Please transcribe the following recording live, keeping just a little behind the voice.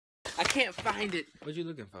I can't find it. What you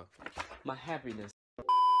looking for? My happiness.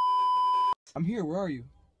 I'm here. Where are you?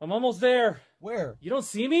 I'm almost there. Where? You don't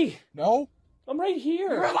see me? No. I'm right here.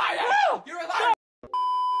 You're a liar! You're a liar!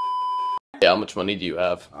 Hey, how much money do you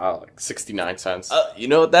have? Like 69 cents. You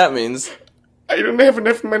know what that means. I don't have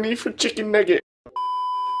enough money for chicken nugget.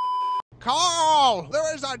 Carl!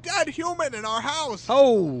 There is a dead human in our house!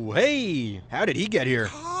 Oh, hey! How did he get here?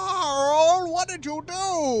 Carl, what did you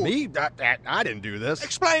do? Me? I didn't do this.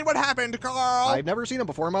 Explain what happened, Carl! I've never seen him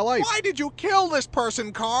before in my life. Why did you kill this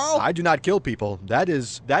person, Carl? I do not kill people. That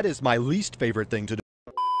is my least favorite thing to do.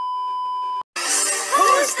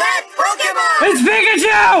 Who's that Pokemon? It's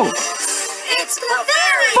Pikachu! It's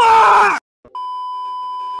Clefairy! Fuck!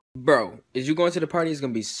 Bro, is you going to the party? It's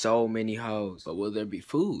gonna be so many hoes. But will there be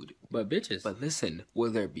food? But bitches. But listen,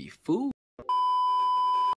 will there be food?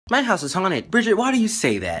 My house is haunted. Bridget, why do you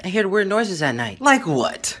say that? I hear weird noises at night. Like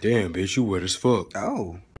what? Damn, bitch, you wet as fuck.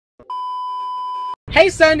 Oh. Hey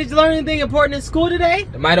son, did you learn anything important in school today?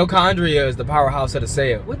 The mitochondria is the powerhouse of the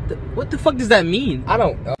cell. What the fuck does that mean? I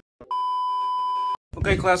don't know.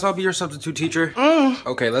 Okay, class, I'll be your substitute teacher.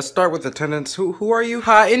 Okay, let's start with attendance. Who are you?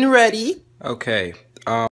 Hot and ready. Okay,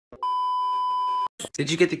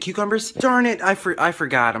 Did you get the cucumbers? Darn it, I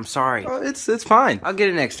forgot. I'm sorry. it's fine. I'll get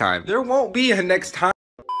it next time. There won't be a next time.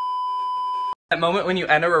 That moment when you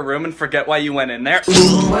enter a room and forget why you went in there.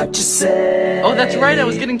 What you say? Oh, that's right, I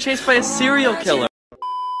was getting chased by a serial killer.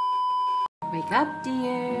 Wake up,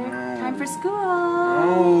 dear. Time for school.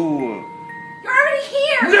 Oh. You're already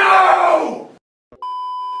here! No!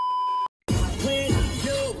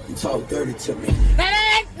 Talk dirty to me.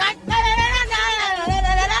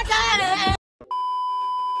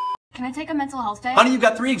 Can I take a mental health day? Honey, you've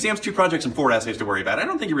got 3 exams, 2 projects, and 4 essays to worry about. I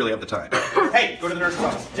don't think you really have the time. Hey, go to the nurse's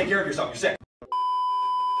office. Take care of yourself. You're sick.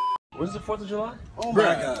 When's the 4th of July? Oh my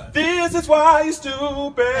God. This is why you're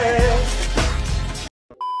stupid.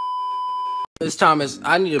 Miss Thomas,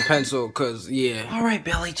 I need a pencil, cause yeah. All right,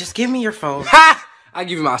 Billy, just give me your phone. Ha! I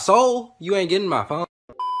give you my soul. You ain't getting my phone.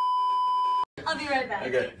 I'll be right back.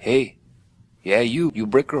 Okay. Hey, yeah, you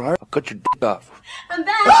break her heart, I'll cut your dick off. I'm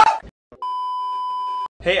back!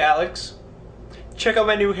 Hey, Alex. Check out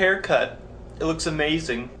my new haircut. It looks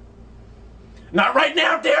amazing. Not right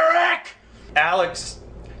now, Derek! Alex,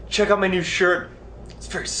 check out my new shirt. It's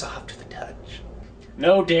very soft to the touch.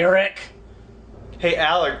 No, Derek. Hey,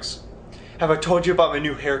 Alex. Have I told you about my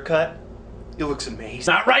new haircut? It looks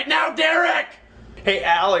amazing. Not right now, Derek! Hey,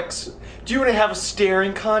 Alex. Do you want to have a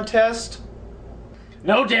staring contest?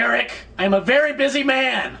 No, Derek. I'm a very busy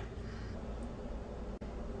man.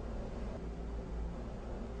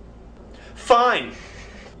 Fine.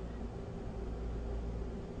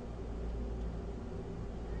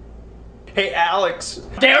 Hey, Alex.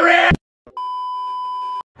 Derek!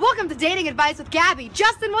 Welcome to Dating Advice with Gabby.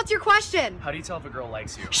 Justin, what's your question? How do you tell if a girl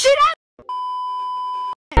likes you? Shut up!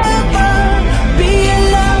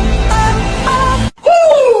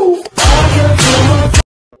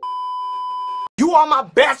 You are my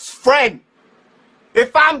best friend.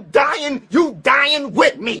 If I'm dying, you dying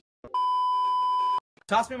with me.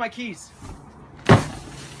 Toss me my keys.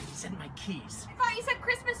 Send my keys. I thought you said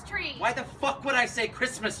Christmas tree. Why the fuck would I say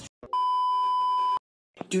Christmas tree?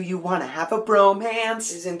 Do you want to have a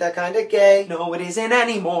bromance? Isn't that kind of gay? No, it isn't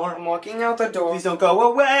anymore. I'm walking out the door. Please don't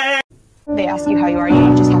go away. They ask you how you are,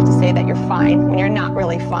 you just have to say that you're fine when you're not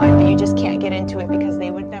really fine, but you just can't get into it because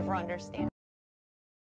they would never understand.